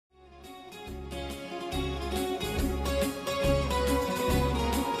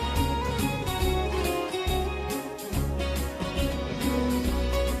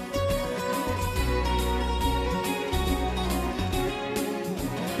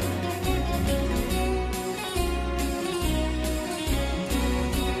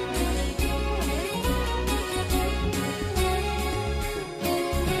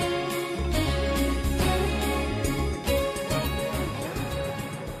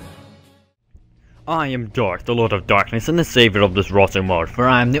I am Dark, the Lord of Darkness and the Saviour of this rotting world, for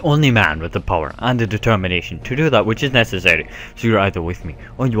I am the only man with the power and the determination to do that which is necessary, so you are either with me,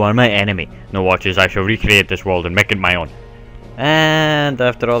 or you are my enemy. Now watch as I shall recreate this world and make it my own. And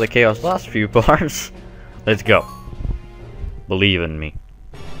after all the chaos last few bars, let's go. Believe in me.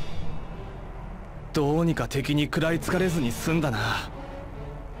 どうにか敵に食らいつかれずに済んだな。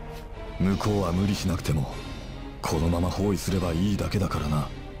向こうは無理しなくてもこのまま包囲すればいいだけだからな。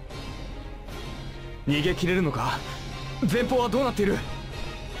逃げ切れるのか？前方はどうなっている？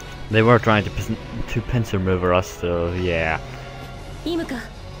 They were trying to pincer maneuver us, so yeah. イムか、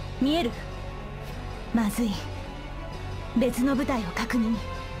見える？まずい。別の部隊を確認。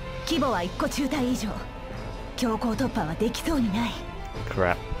規模は1個中隊以上。強行突破はできそうにない。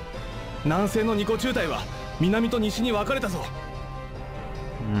Crap. 南西の2個中隊は南と西に分かれたぞ。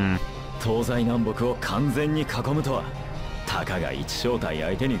東西南北を完全に囲むとは、たかが一小隊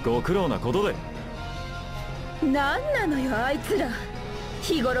相手にご苦労なことで。なんなのよあいつら。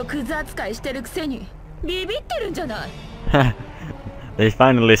日頃クズ扱いしてるくせにビビってるんじゃない。They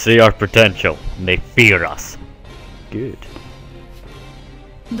finally see our potential. They fear us. Good.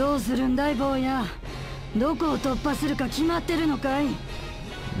 どうするんだい坊や。どこを突破するか決まってるのかい。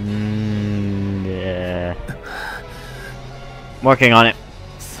Yeah. Working on it.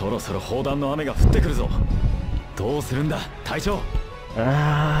 そろそろ砲弾の雨が降ってくるぞ。どうするんだ隊長。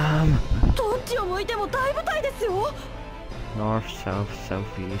どっちを向いても大部隊ですよ。 North, south,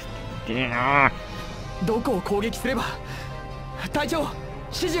 southeast. Yeah. どこを攻撃すれば？隊長、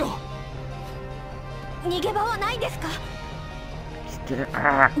指示を。逃げ場はないですか？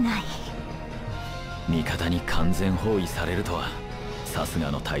ない。味方に完全包囲されるとは、さす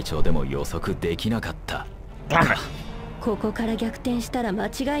がの隊長でも予測できなかった。ここから逆転したら間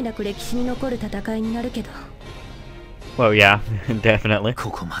違いなく歴史に残る戦いになるけど。Well, yeah, definitely.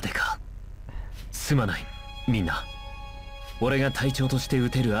 ここまでか。すまない、みんな。俺が隊長として打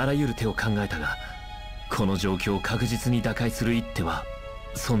てるあらゆる手を考えたが、この状況を確実に打開する一手は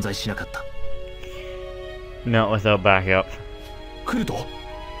存在しなかった。Not without backup. 来ると？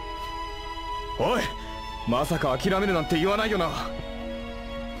おい、まさか諦めるなんて言わないよな。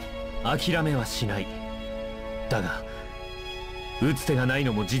諦めはしない。だが、打つ手がない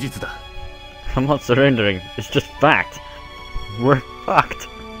のも事実だ。I'm not surrendering. It's just fact. We're fucked.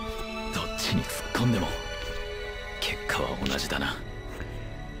 どっちに突っ込んでも結果は同じだな。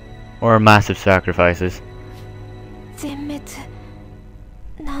Or massive sacrifices. 全滅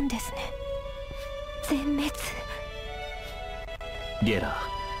なんですね。全滅。リエラ、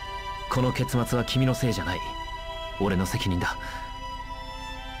この結末は君のせいじゃない。俺の責任だ。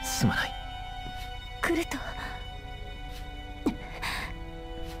すまない。来ると。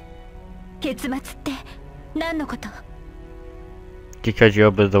結末って何のこと？ Because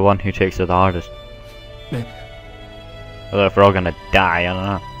you'll be the one who takes it the hardest. Although if we're all gonna die, I don't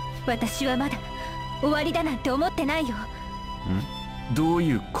know. 私はまだ終わりだなんて思ってないよ。どう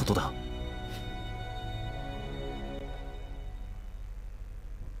いうことだ？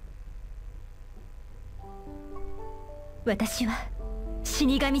私は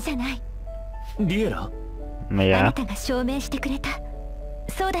死神じゃない。リエラ？あ Yeah. なたが証明してくれた。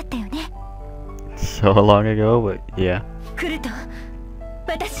そうだったよね。So long ago, but yeah. 来ると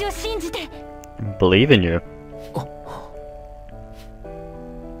私を信じて。 Believe in you.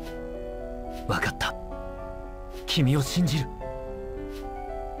 わかった。君を信じる。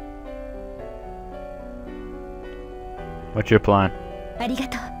What's your plan? ありが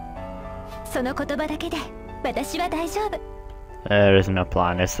とう。その言葉だけで私は大丈夫。There isn't a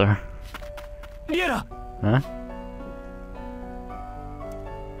plan, is there? リエラ。Huh?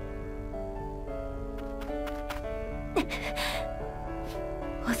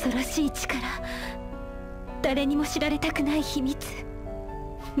 恐ろしい力。誰にも知られたくない秘密。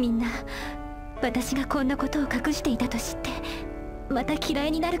みんな私がこんなことを隠していたと知ってまた嫌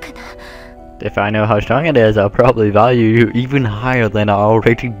いになるかな。 If I know how strong it is, I'll probably value you even higher than I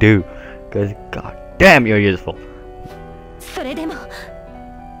already do. Because god damn, you're useful. それでも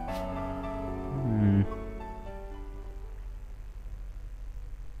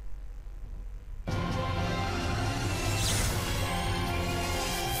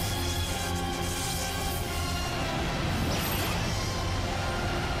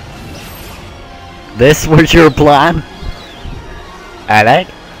This was your plan? Alright.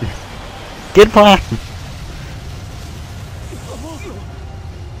 Good plan.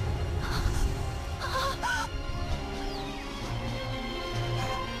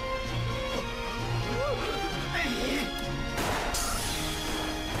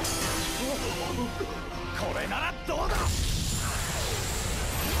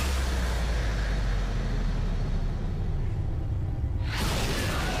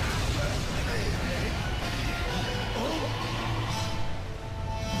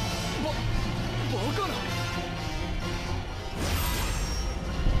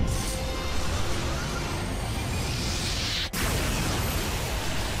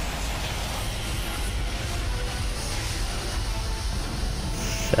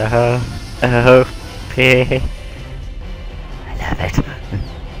 So OP. I love it.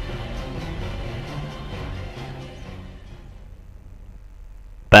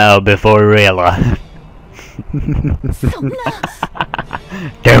 Bow before Rayla.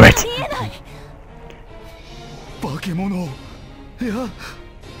 Damn it! 化け物。いや、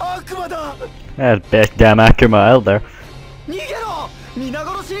悪魔だ。 That's best damn Akuma out there. 逃げろ。皆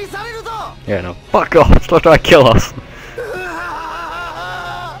殺しにされるぞ。 Yeah, no. Fuck off! Stop trying to kill us.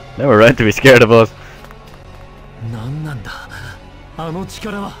 They were right to be scared of us. 何なんだあの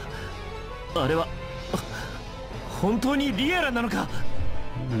力は。あれは本当にリエラなのか。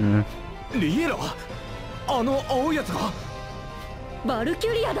リエラ？あの青いやつが？バルキ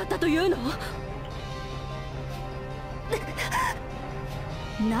ュリアだったというの？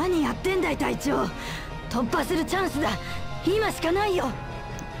何やってんだい隊長。突破するチャンスだ。今しかないよ。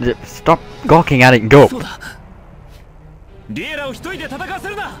Stop gawking at it and go. そうだ。リエラを一人で戦わせ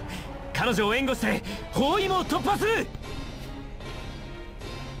るな。彼女を援護して包囲網を突破する。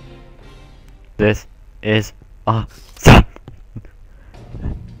 This is awesome.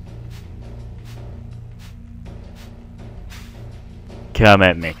 Come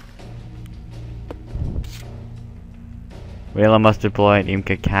at me. Rayla must deploy and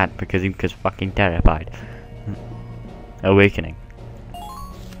Imka can't because Imka's fucking terrified. Awakening.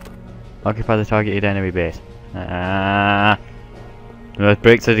 Occupy the targeted enemy base. We must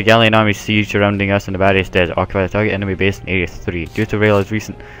break through the Gallian Army siege surrounding us in the various desert. Occupy the target enemy base in Area 3. Due to Rayla's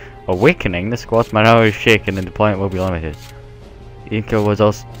recent awakening, the squad's morale is shaken and deployment will be limited. Imka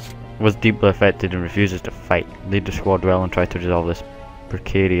was deeply affected and refuses to fight. Lead the squad well and try to resolve this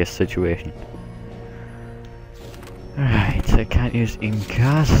precarious situation. Right, so I can't use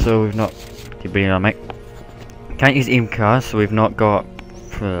Imka, so we've not... Keep breathing on, mate. Can't use Imka, so we've not got...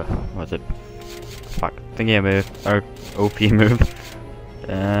 what's it? Fuck. Thingy move. Or OP move.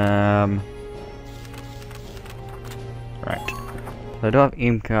 Right. So I don't have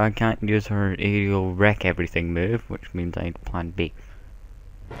Imka, I can't use her aerial wreck everything move, which means I need plan B.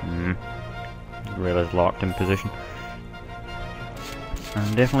 Rayla's locked in position.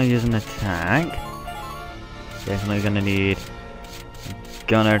 I'm definitely using a tank. Definitely gonna need a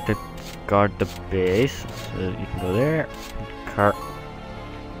gunner to guard the base. So you can go there. Cart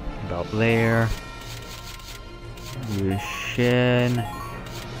up there. Lucian.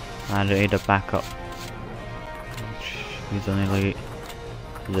 And I need a backup. He's only like...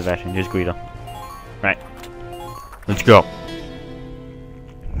 He's a veteran, just Guido. Right. Let's go.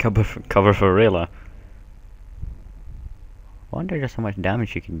 Cover for Rayla. Wonder just how much damage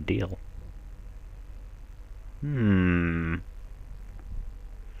she can deal.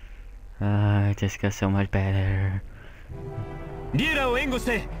 It just got so much better.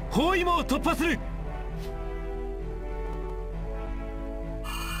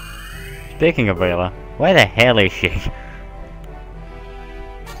 Speaking of Rayla, where the hell is she?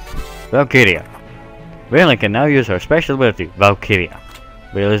 Valkyria. Rayla can now use her special ability, Valkyria.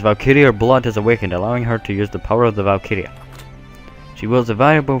 Rayla's Valkyria blood has awakened, allowing her to use the power of the Valkyria. She wields a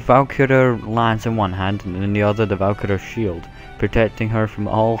valuable Valkyria lance in one hand and in the other the Valkyria shield, protecting her from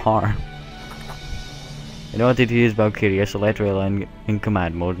all harm. In order to use Valkyria, select Rayla in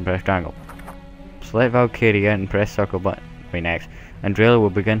command mode and press triangle. Select Valkyria and press circle button next, and Rayla will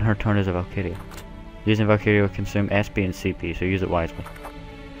begin her turn as a Valkyria. Using Valkyria will consume SP and CP, so use it wisely.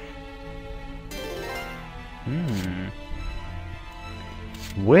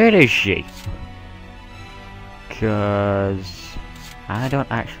 Where is she? Cause I don't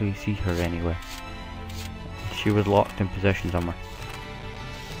actually see her anywhere. She was locked in position somewhere.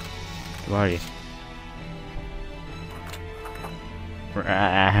 Where are you?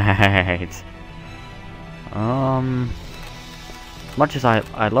 Right. Much as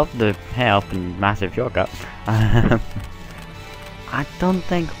I love the health and massive shortcut, I don't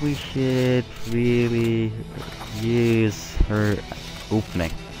think we should really use her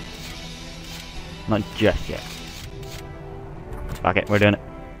opening. Not just yet. Fuck it, we're doing it.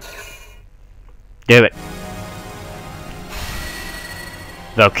 Do it.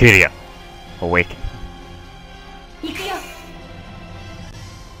 Valkyria, awaken.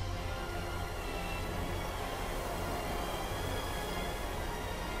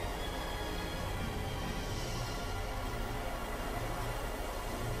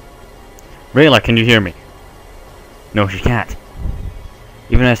 Rayla, can you hear me? No, she can't.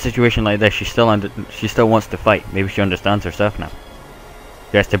 Even in a situation like this, she still wants to fight. Maybe she understands herself now.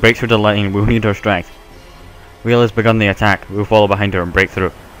 Yes, to break through the line, we'll need her strength. Rayla has begun the attack. We'll follow behind her and break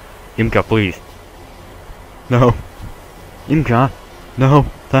through. Imka, please. No. Imka. No,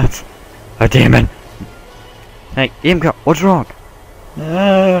 that's a demon. Hey, Imka, what's wrong?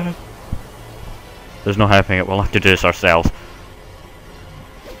 Ah. There's no helping it, we'll have to do this ourselves.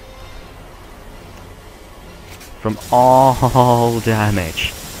 From all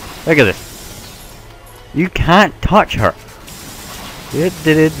damage. Look at this. You can't touch her. I'm just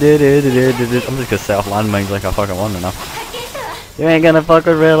gonna set off landmines like I fucking want enough. You ain't gonna fuck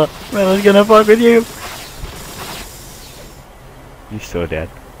with Rayla. Rayla's gonna fuck with you. You're so dead.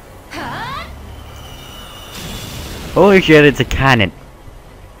 Holy shit, it's a cannon.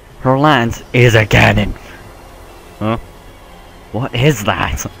 Her lance is a cannon. Huh? What is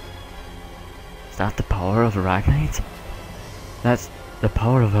that? Is that the power of Arachnids? That's the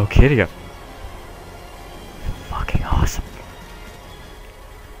power of Valkyria. Fucking awesome.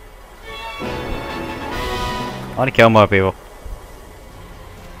 I wanna kill more people.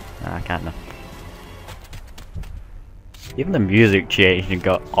 Nah, I can't now. Even the music changed and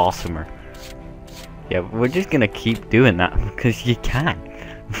got awesomer. Yeah, we're just gonna keep doing that because you can.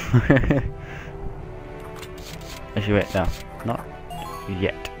 Actually, wait, no, not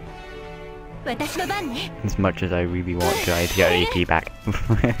yet. As much as I really want to, I get her AP back.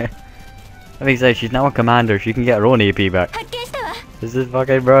 That being said, she's now a commander. She can get her own AP back. This is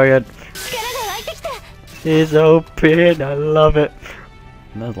fucking brilliant. She's OP. I love it.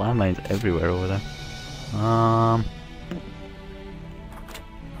 And there's landmines everywhere over there.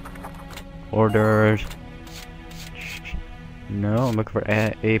 Orders. No, I'm looking for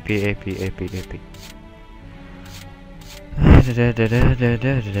AP.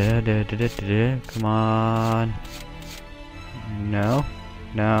 Come on. No.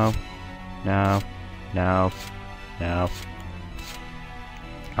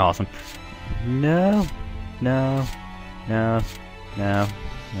 Awesome. No. Damn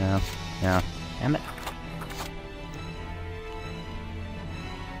it.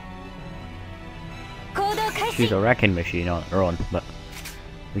 She's a wrecking machine on her own, but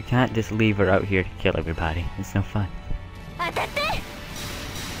we can't just leave her out here to kill everybody. It's no fun.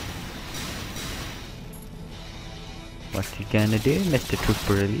 What you gonna do, Mr.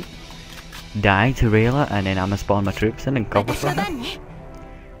 Trooper Elite? Die to Rayla and then I'ma spawn my troops in and cover for her?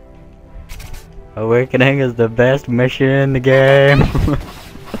 Awakening is the best mission in the game.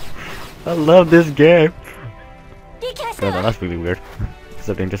 I love this game. God, that's really weird.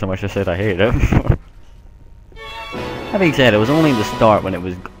 Considering just how much I said I hate it. That being said, it was only the start when it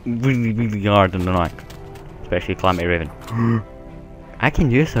was really hard in the night. Especially Calamity Raven. I can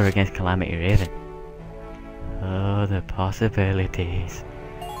use her against Calamity Raven. Oh, the possibilities.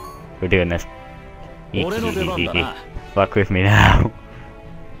 We're doing this. Fuck with me now.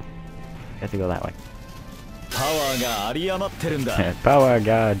 I have to go that way. Power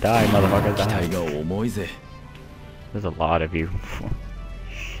god, die motherfuckers, die. There's a lot of you.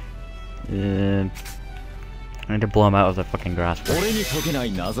 I need to blow him out of the fucking grass.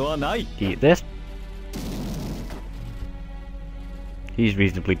 Eat this. He's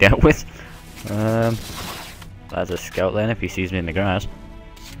reasonably dealt with. That's a scout then if he sees me in the grass.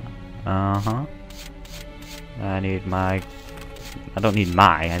 I need my... I don't need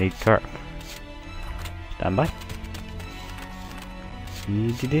I need Kurt. Stand by. I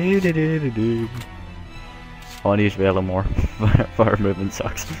want to use Vela more, for her movement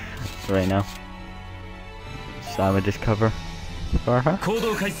sucks right now. So I'm gonna just cover for her.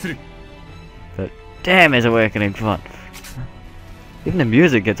 But damn, is Awakening fun. Even the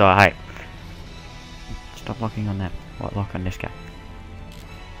music gets all hype. Stop locking on that. What lock on this guy?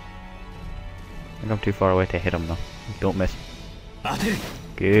 I think I'm too far away to hit him though. Don't miss.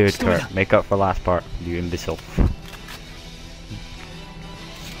 Good, Kurt. Make up for last part, you imbecile.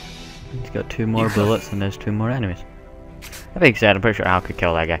 He's got 2 more bullets and there's 2 more enemies. That being said, I'm pretty sure Al could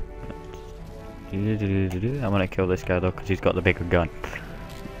kill that guy. I want to kill this guy though because he's got the bigger gun.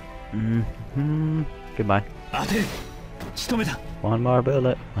 Goodbye. 1 more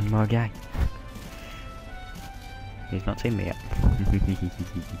bullet, 1 more guy. He's not seen me yet.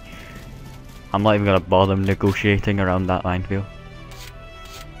 I'm not even gonna bother negotiating around that minefield.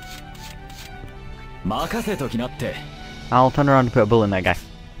 I'll turn around and put a bullet in that guy.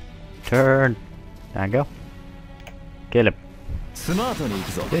 Turn. There you go. Kill him.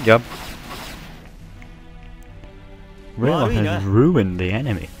 Good job. Really has ruined the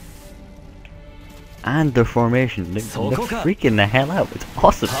enemy. And their formation. They're freaking the hell out. It's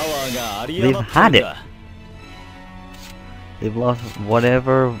awesome. They've had it. They've lost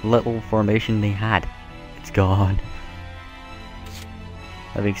whatever little formation they had. It's gone.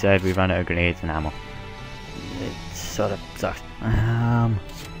 That being said, we ran out of grenades and ammo. It sort of sucks.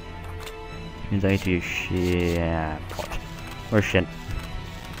 Means I need to use shit. Where's Shin?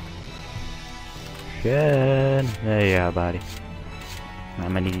 Shin! There you are, buddy.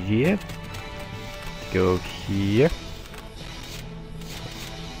 I'm gonna need you to go here.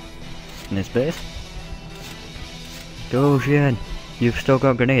 In this place. Go, Shin. You've still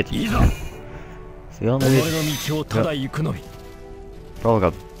got grenades. It's the only reason. Probably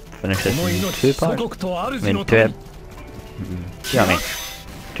got to finish this in 2 parts. I mean, 2. Yeah, I mean,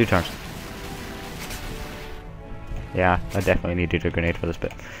 2 turns. Yeah, I definitely needed a grenade for this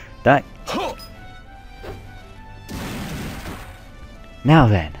bit. Die. Now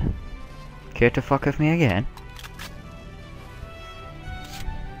then, care to fuck with me again?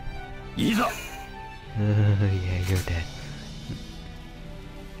 Yeah, you're dead.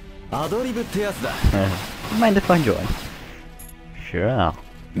 Mind if I join? Sure I'll.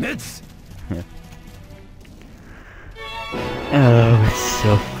 Oh, it's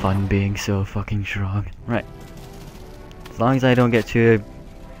so fun being so fucking strong. Right. As long as I don't get too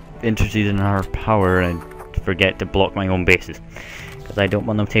interested in our power and forget to block my own bases. Because I don't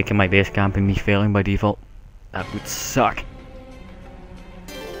want them taking my base camp and me failing by default. That would suck.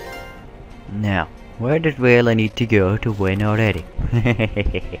 Now, where does VAL need to go to win already?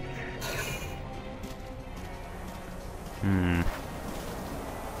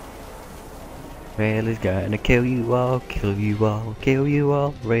 VAL is gonna kill you all, kill you all, kill you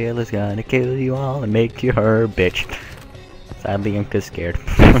all. VAL is gonna kill you all and make you her bitch. Sadly, Yunka's scared.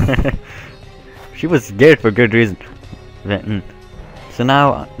 She was scared for good reason. So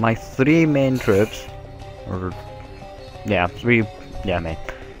now, my 3 main troops, or yeah, 3, yeah, main,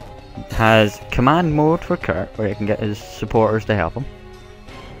 has command mode for Kurt, where he can get his supporters to help him.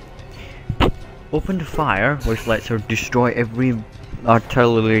 Open to fire, which lets her destroy every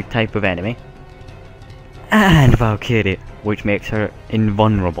artillery type of enemy. And Valkyria, which makes her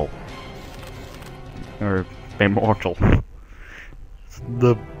invulnerable. Or immortal. It's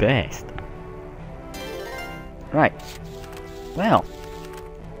the best. Right. Well,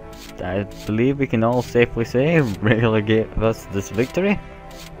 I believe we can all safely say Regular gave us this victory.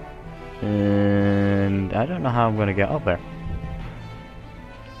 And I don't know how I'm gonna get up there.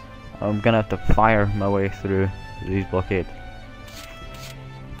 I'm gonna have to fire my way through these blockades.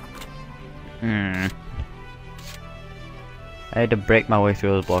 I had to break my way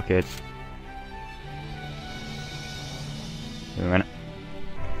through those blockades. Wait a minute.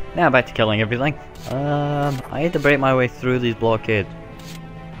 Now back to killing everything. I had to break my way through these blockades.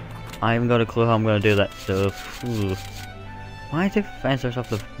 I haven't got a clue how I'm gonna do that, so... Why do fencers have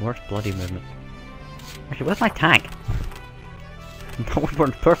the worst bloody movement? Actually, where's my tank? That would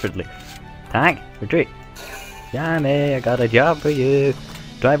work perfectly. Tank, retreat. Yummy, I got a job for you.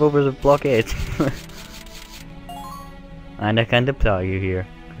 Drive over the blockades. And I can deploy you here.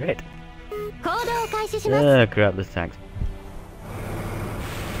 Great. Oh crap, this tanks.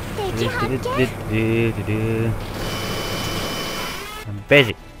 I'm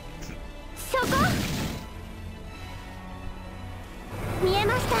busy.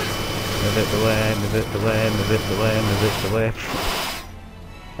 Move it away, move it away, move it away, move it away.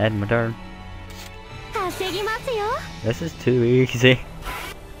 End my turn. This is too easy.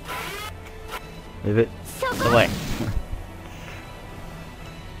 Move it away.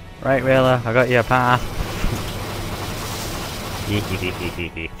 Right, Rayla, I got you a path.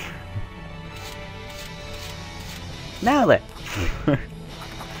 Now then.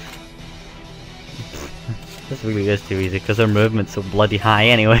 This really is too easy because her movement's so bloody high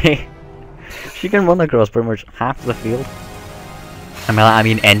anyway. She can run across pretty much half the field. I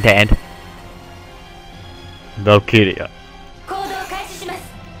mean end to end. Valkyria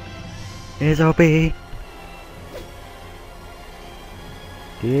is OP.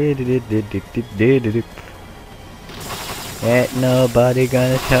 Ain't nobody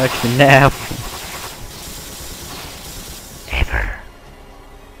gonna touch me now. Ever.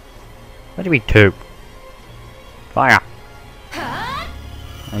 What do we do? Fire! I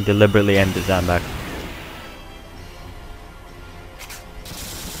deliberately aimed the sandbag.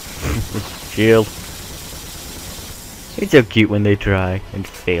 Shield. It's so cute when they try and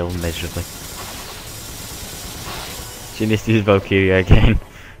fail miserably. She needs to use Valkyria again.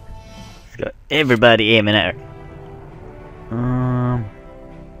 She's got everybody aiming at her.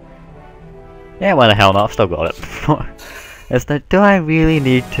 Yeah, why the hell not? I've still got it. It's that, do I really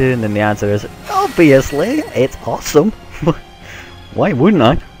need to? And then the answer is, obviously, it's awesome. Why wouldn't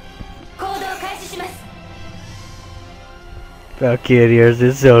I? Valkyria's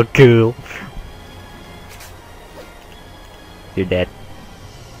is so cool. You're dead.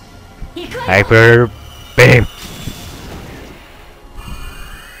 Hyper beam.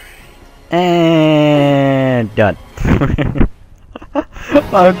 And done.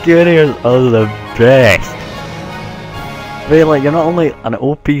 Valkyria's are the best. Vela, you're not only an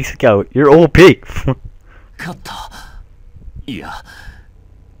OP scout, you're OP! 勝った。いや、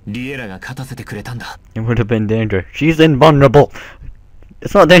リエラが勝たせてくれたんだ。It would have been danger. She's invulnerable!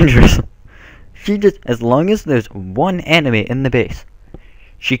 It's not dangerous. She just, as long as there's one enemy in the base,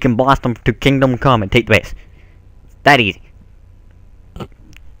 she can blast them to Kingdom Come and take the base. It's that easy.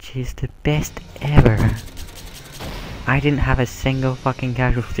 She's the best ever. I didn't have a single fucking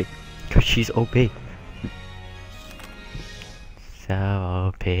casualty, cause she's OP.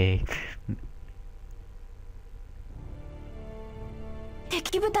 So OP.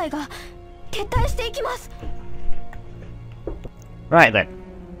 敵部隊が撤退していきます。Right then.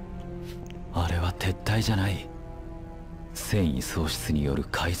 あれは撤退じゃない。戦意喪失による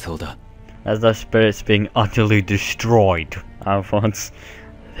改装だ。As the spirits being utterly destroyed, Alphonse.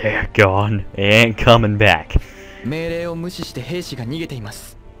 They're gone. They ain't coming back. 命令を無視して兵士が逃げていま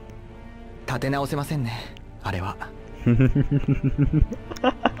す。立て直せませんね、あれは。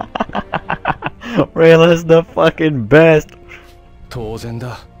Rayla's the fucking best. 当然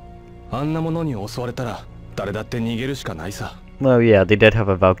だ。あんなものに襲われたら誰だって逃げるしかないさ。Well, yeah, they did have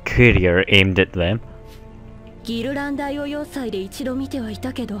a Valkyria aimed at them. ギルラン大王要塞で一度見てはい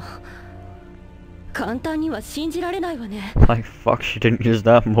たけど、簡単には信じられないわね。Like, fuck, she didn't use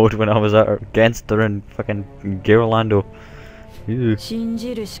that mode when I was against her in fucking Girlando. 信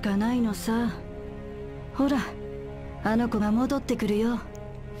じるしかないのさ。ほら、あの子が戻ってくるよ。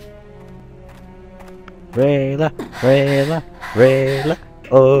Rayla, Rayla, Rayla,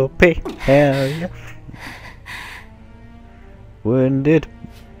 OP, hell yeah. Wounded.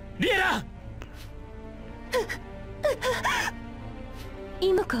 リエラ！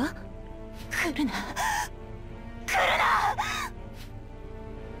今か？来るな。来るな。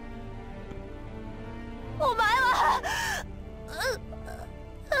お前は。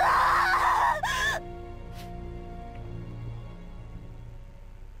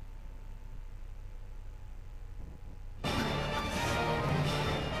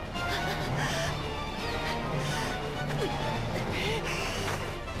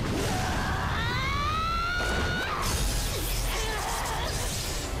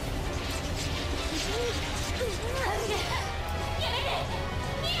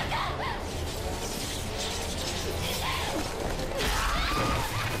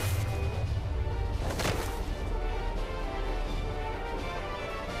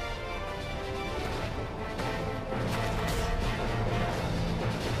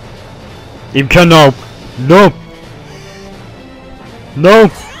You cannot. No. No.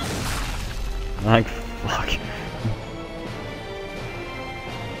 Like fuck.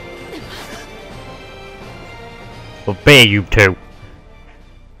 Obey you two.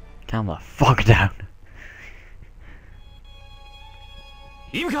 Calm the fuck down.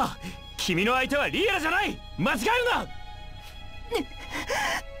 イムカ、君の相手はリエラじゃない。間違えるな。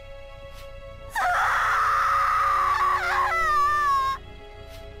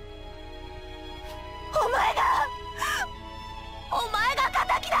お前が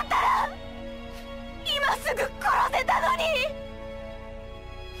敵だったら今すぐ殺せたのに。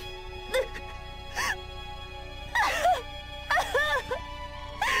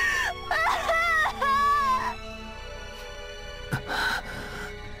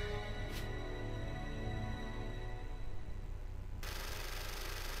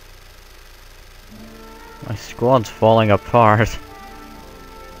My squad's falling apart.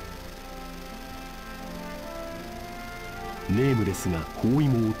 ネームレスが包囲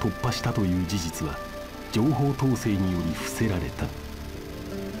網を突破したという事実は情報統制により伏せられた。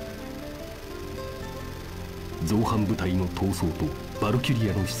造反部隊の逃走とバルキュ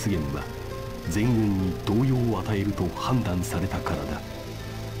リアの出現は全軍に動揺を与えると判断されたからだ。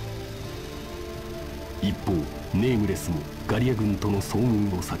一方ネームレスもガリア軍との遭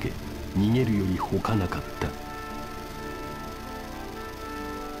遇を避け逃げるより他なかった。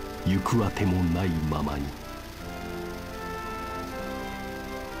行くあてもないままに。